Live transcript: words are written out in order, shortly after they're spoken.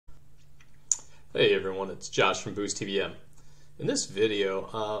Hey everyone, it's Josh from BoostTBM. In this video,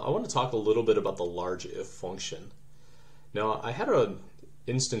 I want to talk a little bit about the LargeIf function. Now, I had an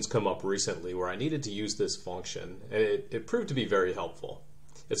instance come up recently where I needed to use this function, and it proved to be very helpful.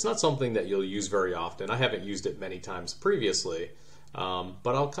 It's not something that you'll use very often. I haven't used it many times previously, but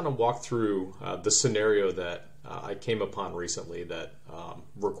I'll kind of walk through the scenario that I came upon recently that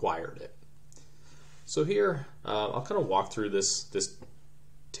required it. So here, I'll kind of walk through this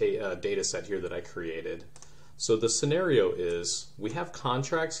data set here that I created. So the scenario is we have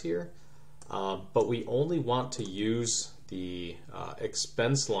contracts here, but we only want to use the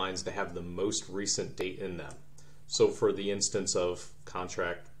expense lines to have the most recent date in them. So for the instance of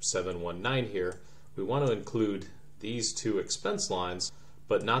contract 719 here, we want to include these two expense lines,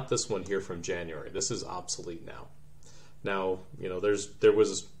 but not this one here from January. This is obsolete now. Now, there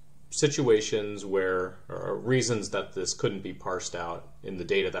was situations where, or reasons that this couldn't be parsed out in the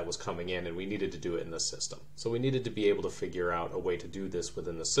data that was coming in, and we needed to do it in the system. So we needed to be able to figure out a way to do this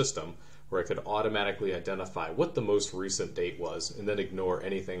within the system where I could automatically identify what the most recent date was and then ignore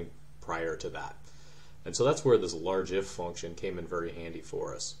anything prior to that. And so that's where this LargeIf function came in very handy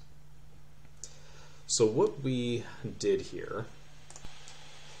for us. So what we did here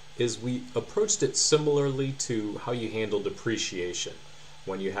is we approached it similarly to how you handle depreciation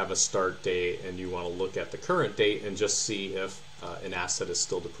when you have a start date and you want to look at the current date and just see if an asset is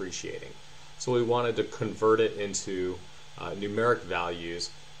still depreciating. So we wanted to convert it into numeric values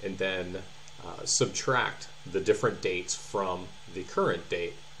and then subtract the different dates from the current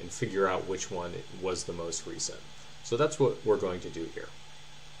date and figure out which one was the most recent. So that's what we're going to do here.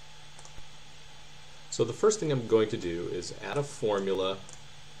 So the first thing I'm going to do is add a formula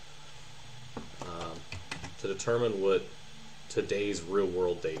to determine what today's real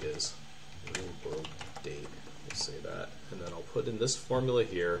world date is. Real world date, we'll say that. And then I'll put in this formula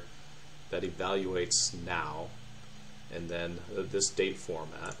here that evaluates now, and then this date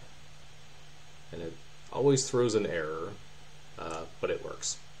format. And it always throws an error, but it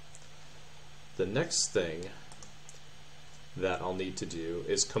works. The next thing that I'll need to do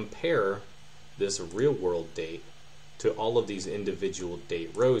is compare this real world date to all of these individual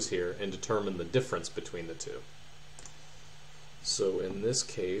date rows here and determine the difference between the two. So in this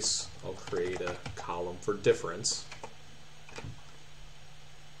case, I'll create a column for difference,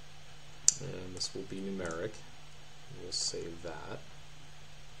 and this will be numeric. We'll save that.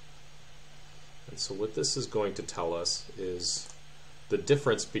 And so what this is going to tell us is the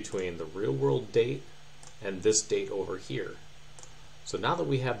difference between the real world date and this date over here. So now that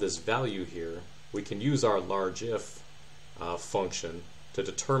we have this value here, we can use our LargeIf function to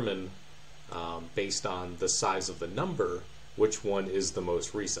determine, based on the size of the number, which one is the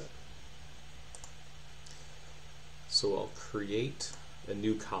most recent. So I'll create a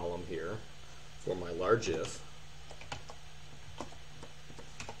new column here for my LargeIf.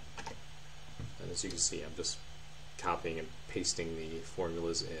 And as you can see, I'm just copying and pasting the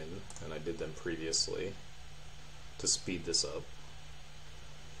formulas in, and I did them previously to speed this up.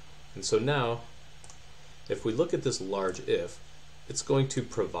 And so now, if we look at this LargeIf, it's going to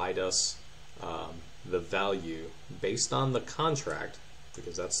provide us the value based on the contract,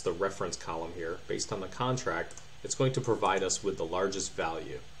 because that's the reference column here. Based on the contract, it's going to provide us with the largest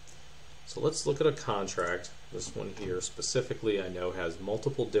value. So let's look at a contract. This one here specifically I know has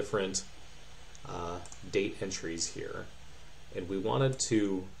multiple different date entries here, and we wanted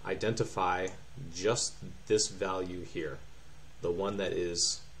to identify just this value here, the one that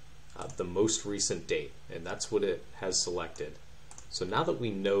is the most recent date, and that's what it has selected. So now that we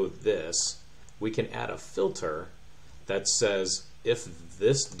know this, we can add a filter that says if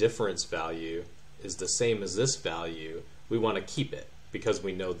this difference value is the same as this value, we want to keep it because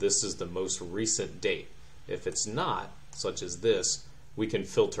we know this is the most recent date. If it's not, such as this, we can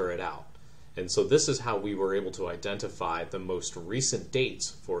filter it out. And so this is how we were able to identify the most recent dates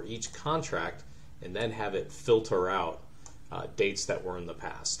for each contract and then have it filter out dates that were in the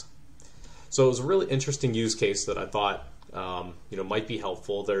past. So it was a really interesting use case that I thought might be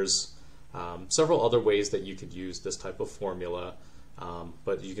helpful. There's several other ways that you could use this type of formula,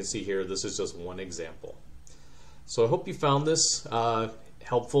 but you can see here this is just one example. So I hope you found this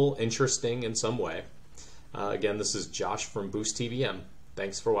helpful, interesting in some way. Again, this is Josh from BoostTBM.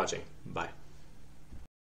 Thanks for watching. Bye.